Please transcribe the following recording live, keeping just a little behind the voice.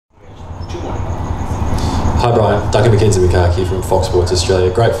Hi Brian, Duncan McKenzie-McCarthy from Fox Sports Australia.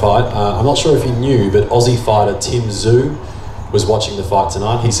 Great fight. I'm not sure if you knew, but Aussie fighter Tszyu was watching the fight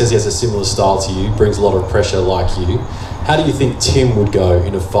tonight. He says he has a similar style to you, brings a lot of pressure like you. How do you think Tim would go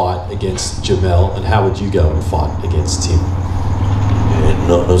in a fight against Jermell, and how would you go in a fight against Tim?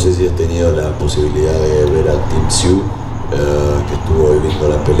 No sé si has tenido la posibilidad de ver a Tszyu, que estuvo hoy viendo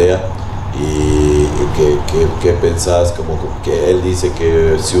la pelea, y ¿qué pensás? Como que él dice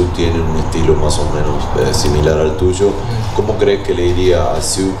que Tszyu tiene un estilo más o menos similar al tuyo. ¿Cómo crees que le iría a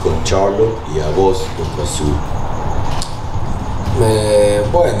Tszyu con Charlo y a vos contra Tszyu?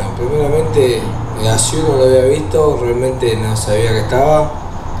 Bueno, primeramente a Tszyu no lo había visto, realmente no sabía que estaba,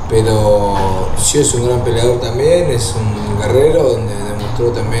 pero Tszyu es un gran peleador también, es un guerrero donde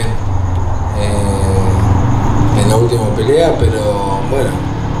demostró también en la última pelea, pero bueno,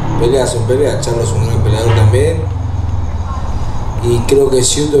 peleas son peleas. Charlo es un gran peleador también y creo que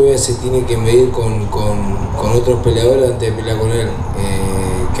Tszyu todavía se tiene que medir con otros peleadores antes de pelear con él.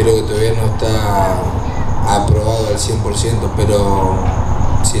 Creo que todavía no está aprobado al 100%, pero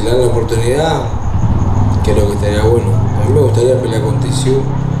si le dan la oportunidad creo que estaría bueno. A mí me gustaría pelear con Tszyu,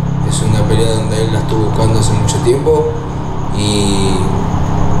 es una pelea donde él la estuvo buscando hace mucho tiempo y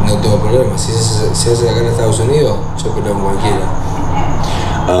no tengo problema. Si se hace acá en Estados Unidos, yo peleo con cualquiera.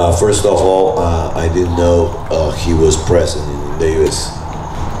 First of all, I didn't know he was present in the US.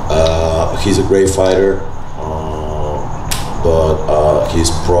 He's a great fighter, but he's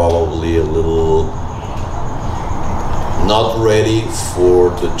probably a little not ready for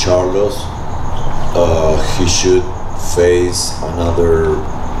the Charlos. He should face another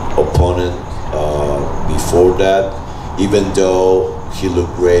opponent before that, even though he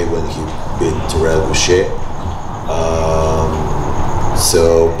looked great when he beat Terrell Boucher.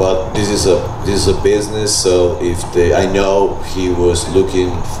 But this is a business. So I know he was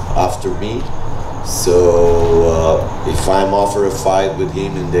looking after me. So if I'm offered a fight with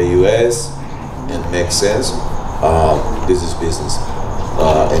him in the US and makes sense, this is business,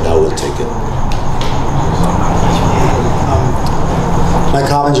 and I will take it. Mike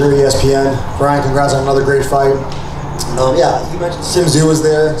Coppinger, ESPN. Brian, congrats on another great fight. Yeah, you mentioned Tszyu was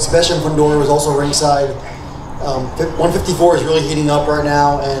there. Sebastian Fundora was also ringside. 154 is really heating up right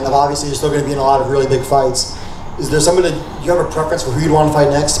now, and obviously you're still going to be in a lot of really big fights. Is there somebody that you have a preference for who you'd want to fight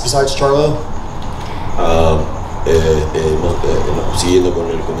next besides Charlo? Siguiendo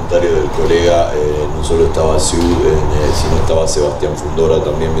con el comentario del colega, no solo estaba Tszyu, sino estaba Sebastián Fundora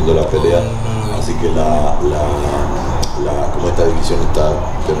también viendo la pelea, así que como esta división está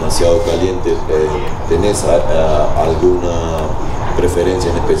demasiado caliente, ¿tenés alguna preferencia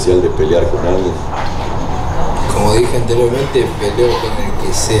en especial de pelear con alguien? Como dije anteriormente, peleo con el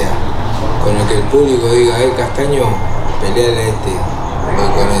que sea, con el que el público diga, Castaño, peleale a este, voy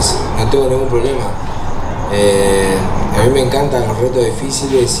con ese, no tengo ningún problema. A mí me encantan los retos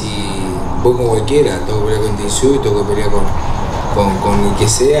difíciles y voy con cualquiera. Tengo que pelear con Tszyu, tengo que pelear con el que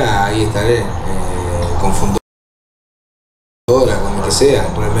sea, ahí estaré. Con Fundora, con el que sea.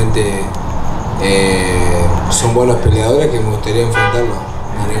 Realmente son buenos peleadores que me gustaría enfrentarlos.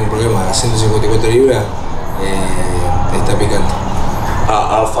 No hay ningún problema. A 154 libras está picante.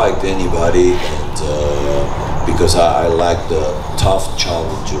 I'll fight anybody, and because I like the tough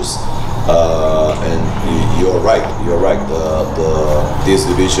challenges. And you're right. This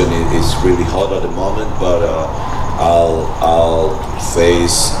division is really hot at the moment, but I'll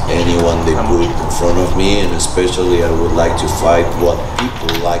face anyone they put in front of me, and especially I would like to fight what people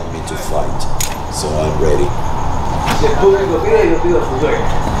like me to fight. So I'm ready.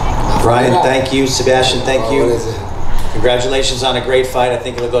 Brian, thank you. Sebastian, thank you. Congratulations on a great fight. I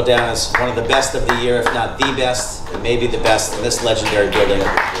think it'll go down as one of the best of the year, if not the best, and maybe the best in this legendary building.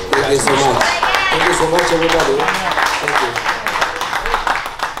 Thank you so much. Thank you so much, everybody.